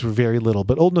my kids were very little,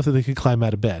 but old enough that they could climb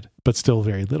out of bed, but still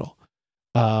very little.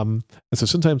 And so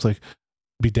sometimes, like,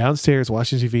 be downstairs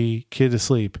watching TV, kid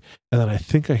asleep, and then I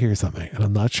think I hear something and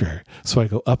I'm not sure. So I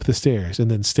go up the stairs, and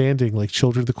then standing like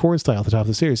Children of the Corn style at the top of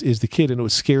the stairs is the kid, and it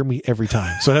would scare me every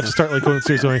time. So I'd have to start like going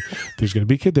upstairs going, there's going to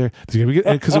be a kid there. There's going to be a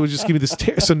kid, because it would just give me this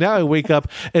terror. So now I wake up,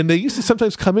 and they used to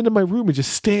sometimes come into my room and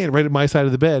just stand right at my side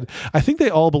of the bed. I think they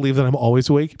all believe that I'm always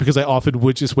awake because I often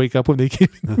would just wake up when they came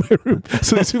into my room.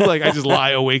 So they seem like I just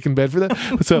lie awake in bed for them.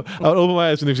 So I would open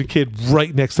my eyes when there's a kid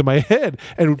right next to my head,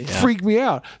 and it would freak me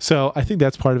out. So I think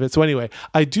that's part of it. So anyway,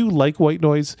 I do like white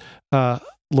noise.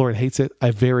 Lauren hates it.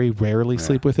 I very rarely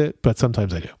sleep with it, but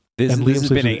sometimes I do. This has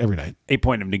been every night. A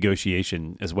point of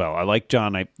negotiation as well. I like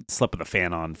John. I slept with a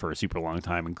fan on for a super long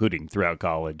time, including throughout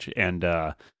college. And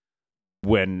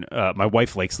when my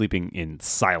wife likes sleeping in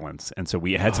silence, and so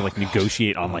we had to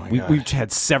negotiate on we've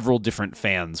had several different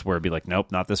fans where it'd be like,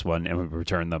 nope, not this one, and we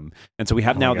return them. And so we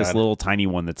have now this little tiny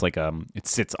one that's like it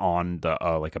sits on the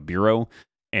like a bureau,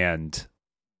 and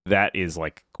that is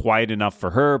like quiet enough for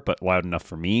her but loud enough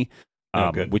for me.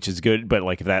 which is good. But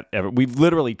like if that ever, we've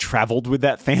literally traveled with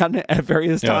that fan at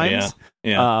various times,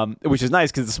 which is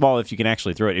nice because it's small. If you can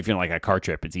actually throw it, if you're on like a car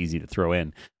trip, it's easy to throw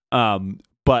in.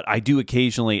 But I do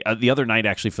occasionally, the other night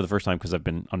actually for the first time because I've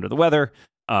been under the weather.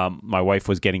 My wife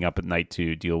was getting up at night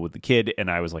to deal with the kid,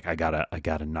 and I was like, I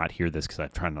gotta not hear this because I'm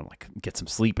trying to like get some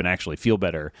sleep and actually feel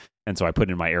better. And so I put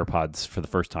in my AirPods for the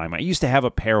first time. I used to have a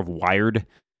pair of wired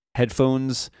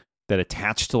headphones that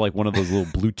attached to like one of those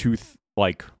little Bluetooth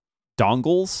like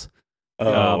dongles.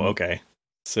 Okay.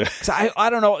 So I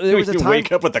don't know. There was a time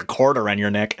wake up with a cord around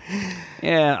your neck.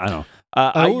 Yeah, I don't know.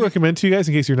 I will recommend to you guys,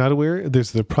 in case you're not aware,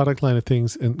 there's the product line of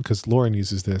things, and because Lauren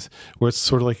uses this, where it's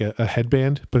sort of like a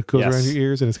headband, but it goes around your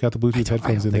ears, and it's got the Bluetooth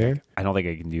headphones in there. I don't think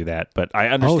I can do that, but I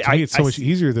understand. To me, it's so much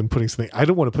easier than putting something. I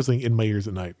don't want to put something in my ears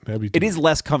at night. It is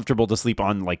less comfortable to sleep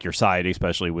on like your side,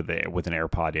 especially with an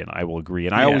AirPod in. I will agree,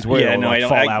 and I always worry I don't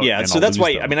fall out. Yeah, so that's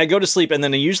why. Them. I mean, I go to sleep, and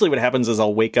then usually what happens is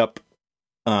I'll wake up,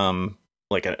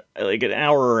 like an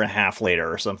hour or a half later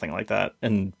or something like that,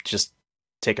 and just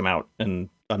take them out, and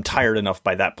I'm tired enough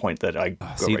by that point that I go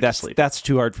right to sleep. That's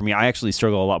too hard for me. I actually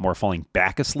struggle a lot more falling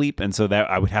back asleep, and so that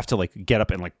I would have to like get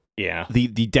up and like the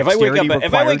dexterity.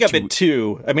 If I wake up at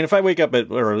 2, I mean, if I wake up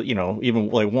at or even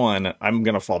like 1, I'm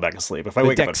gonna fall back asleep. If I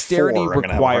wake up at 4, I'm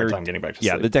gonna have a hard time getting back to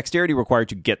sleep. Yeah, the dexterity required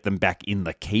to get them back in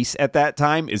the case at that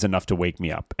time is enough to wake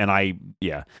me up, and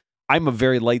I'm a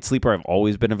very light sleeper. I've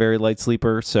always been a very light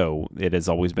sleeper, so it has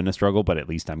always been a struggle, but at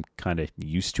least I'm kind of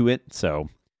used to it. So,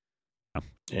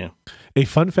 yeah. A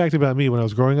fun fact about me, when I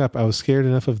was growing up, I was scared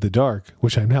enough of the dark,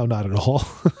 which I'm now not at all.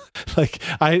 Like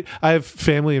I have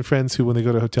family and friends who, when they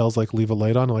go to hotels, like leave a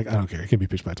light on. I'm like, I don't care. It can be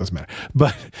pitch black. It doesn't matter.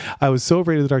 But I was so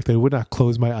afraid of the dark that I would not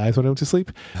close my eyes when I went to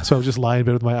sleep. So I would just lie in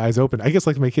bed with my eyes open. I guess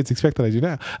like my kids expect that I do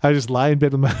now. I would just lie in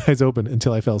bed with my eyes open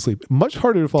until I fell asleep. Much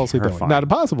harder to fall asleep that way. Not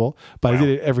impossible, but I did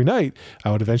it every night.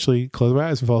 I would eventually close my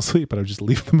eyes and fall asleep, but I would just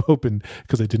leave them open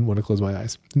because I didn't want to close my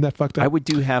eyes. Isn't that fucked up? I would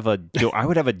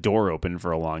have a door open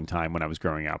for a long time when I was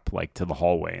growing up, like to the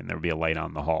hallway, and there would be a light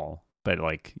on the hall. But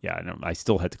like, I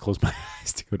still had to close my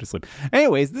eyes to go to sleep.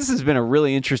 Anyways, this has been a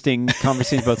really interesting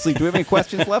conversation about sleep. Do we have any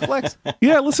questions left, Lex?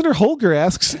 Yeah, listener Holger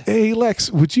asks, hey,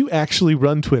 Lex, would you actually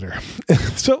run Twitter?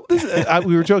 So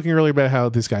we were joking earlier about how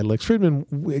this guy, Lex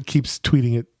Fridman, keeps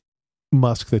tweeting at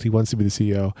Musk that he wants to be the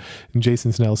CEO. And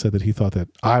Jason Snell said that he thought that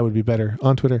I would be better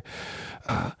on Twitter.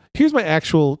 Here's my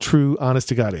actual, true,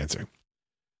 honest-to-God answer.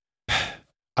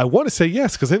 I want to say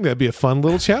yes, because I think that'd be a fun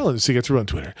little challenge to get to run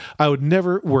Twitter. I would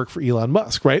never work for Elon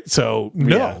Musk, right? So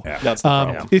no. Yeah, that's the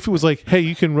problem. If it was like, hey,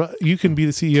 you can be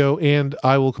the CEO and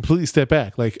I will completely step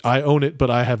back, like I own it, but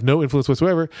I have no influence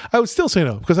whatsoever, I would still say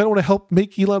no, because I don't want to help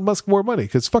make Elon Musk more money,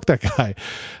 because fuck that guy.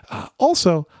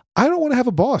 Also, I don't want to have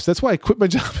a boss. That's why I quit my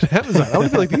job at Amazon. I want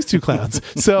to be like these two clowns.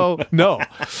 So no.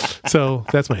 So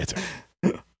that's my answer.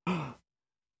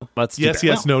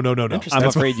 Yes, no. I'm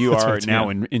afraid you are now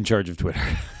in charge of Twitter.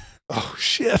 Oh,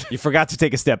 shit. You forgot to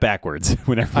take a step backwards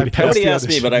whenever nobody asked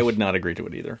me, but I would not agree to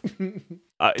it either.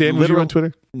 Dan, would you run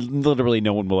Twitter? Literally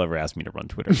no one will ever ask me to run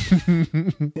Twitter.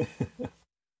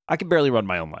 I can barely run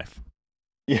my own life.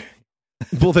 Yeah.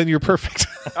 Well, then you're perfect.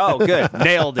 Oh, good.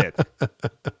 Nailed it.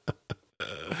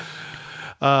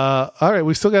 All right.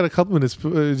 We still got a couple minutes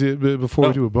before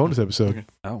we do a bonus episode. Okay.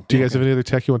 Oh, do you guys have any other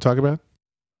tech you want to talk about?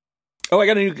 Oh, I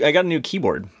got a new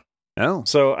keyboard. Oh,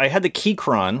 so I had the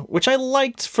Keychron, which I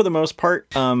liked for the most part,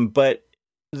 but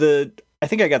I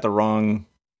think I got the wrong.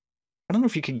 I don't know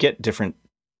if you could get different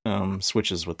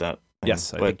switches with that.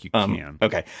 Yes, I think you can.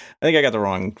 Okay, I think I got the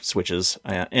wrong switches,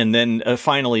 and then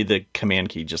finally the command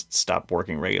key just stopped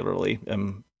working regularly.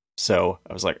 So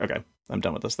I was like, okay, I'm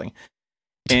done with this thing,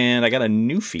 and I got a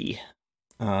Newfie,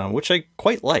 which I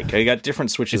quite like. I got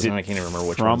different switches, and I can't even remember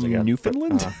which ones I got. From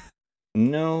Newfoundland?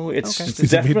 No, it's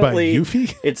definitely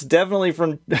it's definitely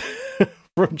from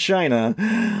from China.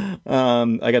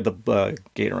 I got the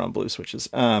Gatoron Blue switches.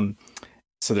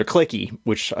 So they're clicky,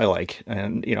 which I like,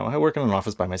 and I work in an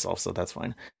office by myself, so that's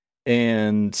fine.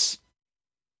 And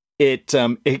it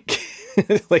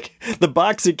like the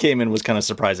box it came in was kind of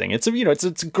surprising. It's a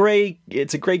gray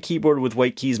keyboard with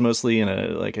white keys mostly, and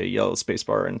a yellow space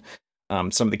bar, and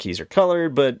some of the keys are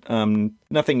colored, but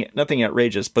nothing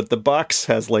outrageous. But the box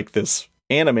has like this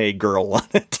anime girl on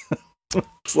it.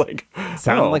 It's like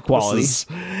sounded like quality.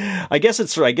 I guess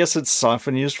it's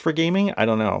often used for gaming. I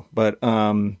don't know, but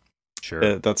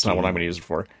sure, that's not what I'm going to use it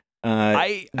for.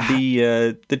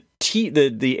 The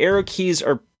arrow keys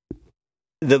are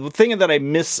The thing that I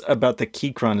miss about the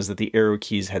Keychron is that the arrow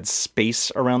keys had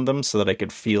space around them so that I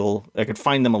could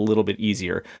find them a little bit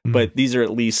easier. But these are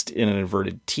at least in an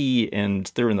inverted T,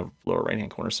 and they're in the lower right hand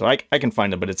corner, so I can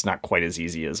find them, but it's not quite as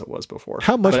easy as it was before.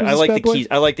 How much? But was I like this the bad boy? key.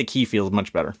 I like the key feels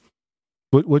much better.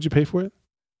 What'd you pay for it?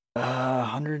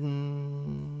 100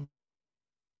 and...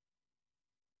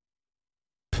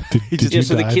 Did you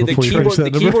so the die before you finished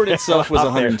that number? keyboard itself was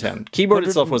 110. Keyboard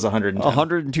itself was 110.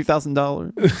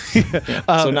 $102,000.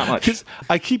 So not much. 'Cause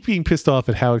I keep being pissed off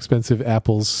at how expensive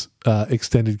Apple's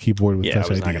extended keyboard with Yeah, Touch I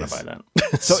was ID not going is. to buy that.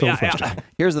 So yeah, frustrating.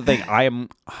 here's the thing.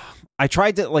 I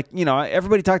tried to, like,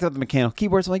 everybody talked about the mechanical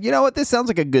keyboards. I'm like, you know what? This sounds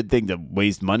like a good thing to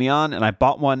waste money on. And I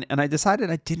bought one, and I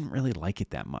decided I didn't really like it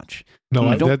that much.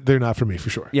 No, they're not for me for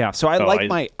sure. Yeah, so I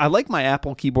like my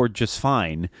Apple keyboard just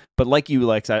fine. But like you,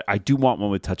 Lex, I do want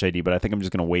one with Touch ID, but I think I'm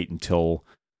just going to wait until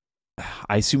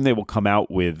I assume they will come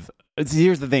out with.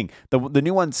 Here's the thing: the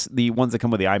new ones, the ones that come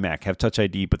with the iMac, have Touch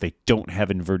ID, but they don't have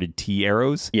inverted T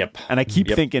arrows. Yep. And I keep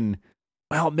thinking,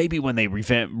 well, maybe when they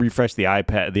refresh the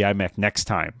iMac next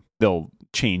time, they'll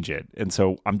change it. And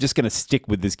so I'm just going to stick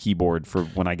with this keyboard for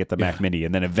when I get the Mac Mini,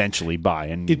 and then eventually buy.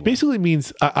 And It basically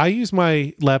means I use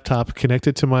my laptop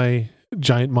connected to my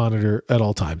giant monitor at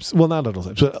all times. Well, not at all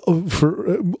times, but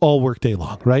for all work day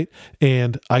long, right?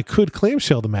 And I could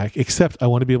clamshell the Mac, except I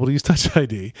want to be able to use Touch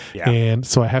ID. Yeah. And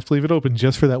so I have to leave it open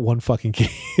just for that one fucking key.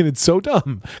 And it's so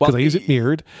dumb because I use it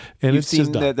mirrored, and You've it's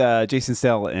just seen dumb. that Jason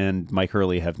Stell and Mike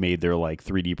Hurley have made their like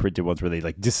 3D printed ones where they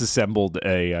like disassembled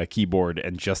a keyboard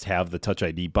and just have the Touch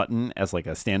ID button as like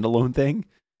a standalone thing.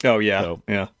 Oh, yeah. So,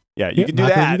 yeah. Yeah, you can do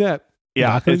not gonna that. Yeah,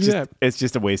 Not gonna do that. It's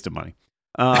just a waste of money.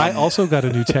 I also got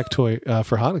a new tech toy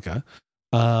for Hanukkah.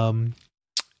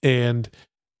 And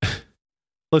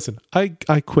listen, I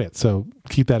quit, so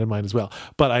keep that in mind as well.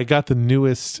 But I got the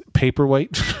newest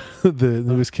Paperwhite, the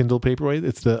newest Kindle Paperwhite.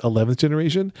 It's the 11th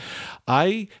generation.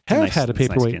 I have had a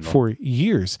Paperwhite Kindle. for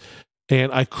years,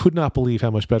 and I could not believe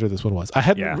how much better this one was.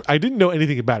 I didn't know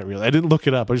anything about it really. I didn't look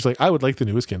it up. I was just like, I would like the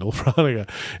newest Kindle for Hanukkah.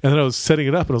 And then I was setting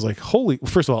it up, and I was like,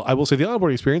 first of all, I will say the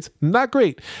onboarding experience, not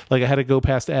great. Like I had to go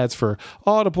past ads for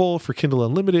Audible, for Kindle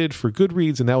Unlimited, for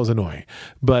Goodreads, and that was annoying.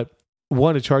 But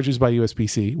one, it charges by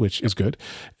USB-C, which is good.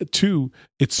 Two,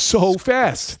 it's so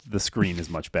fast. The screen is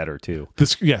much better too. The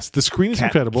screen is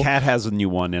incredible. Cat has a new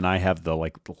one, and I have the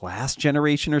last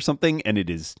generation or something, and it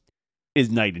is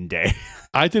night and day.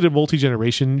 I did a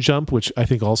multi-generation jump, which I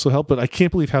think also helped, but I can't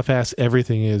believe how fast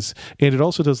everything is. And it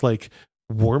also does like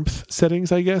warmth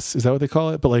settings, I guess. Is that what they call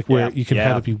it? But like where you can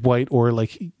have it be white or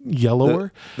like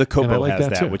yellower. The Kobo like has that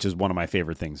that, too. which is one of my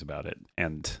favorite things about it.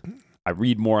 And I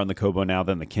read more on the Kobo now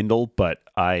than the Kindle, but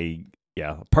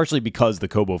partially because the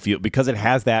Kobo because it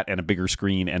has that and a bigger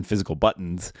screen and physical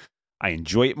buttons, I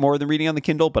enjoy it more than reading on the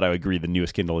Kindle, but I agree the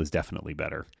newest Kindle is definitely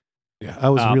better. Yeah, I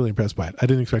was really impressed by it. I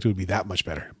didn't expect it would be that much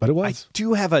better, but it was. I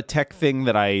do have a tech thing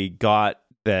that I got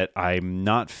that I'm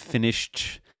not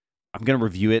finished. I'm going to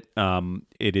review it.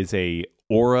 It is a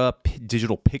Aura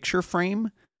digital picture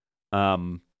frame,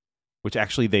 which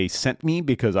actually they sent me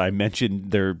because I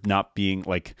mentioned there not being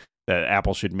like that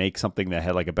Apple should make something that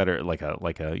had like a better like a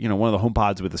one of the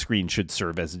HomePods with a screen should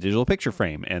serve as a digital picture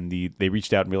frame. And they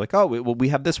reached out and be like, oh, well, we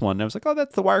have this one. And I was like, oh,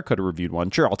 that's the Wirecutter reviewed one.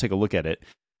 Sure, I'll take a look at it.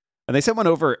 And they sent one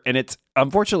over, and it's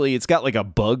got like a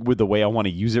bug with the way I want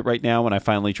to use it right now. When I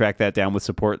finally track that down with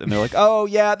support, and they're like, "Oh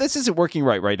yeah, this isn't working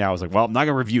right now." I was like, "Well, I'm not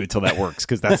going to review it till that works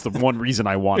because that's the one reason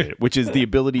I want it, which is the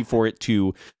ability for it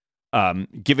to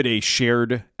give it a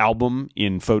shared album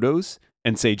in Photos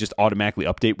and say just automatically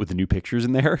update with the new pictures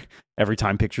in there every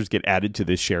time pictures get added to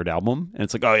this shared album." And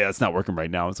it's like, "Oh yeah, it's not working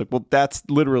right now." It's like, "Well, that's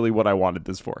literally what I wanted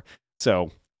this for."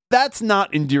 So. That's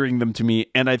not endearing them to me,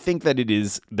 and I think that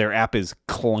their app is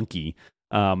clunky.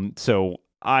 So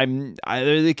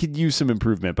they could use some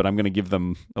improvement, but I'm going to give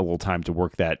them a little time to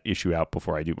work that issue out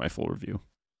before I do my full review.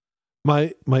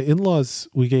 My in-laws,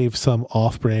 we gave some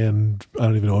off-brand, I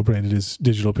don't even know what brand it is,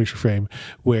 digital picture frame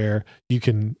where you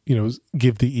can,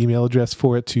 give the email address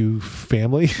for it to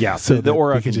family. Yeah, so the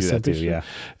Aura can just do that too, pictures. yeah.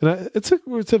 And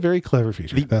it's a very clever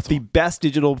feature. The best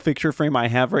digital picture frame I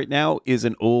have right now is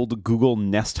an old Google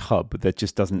Nest Hub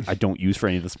that I don't use for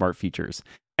any of the smart features.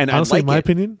 And honestly, in my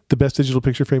opinion, the best digital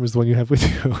picture frame is the one you have with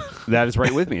you. That is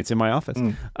right with me. It's in my office.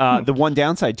 The one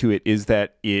downside to it is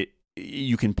that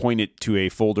you can point it to a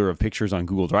folder of pictures on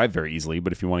Google Drive very easily,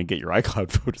 but if you want to get your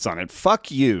iCloud photos on it, fuck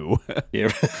you.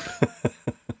 Yeah.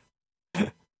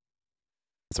 That's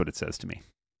what it says to me.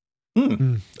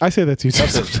 I say that too.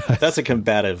 That's a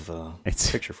combative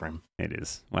picture frame. It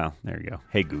is. Well, there you go.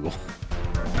 Hey, Google.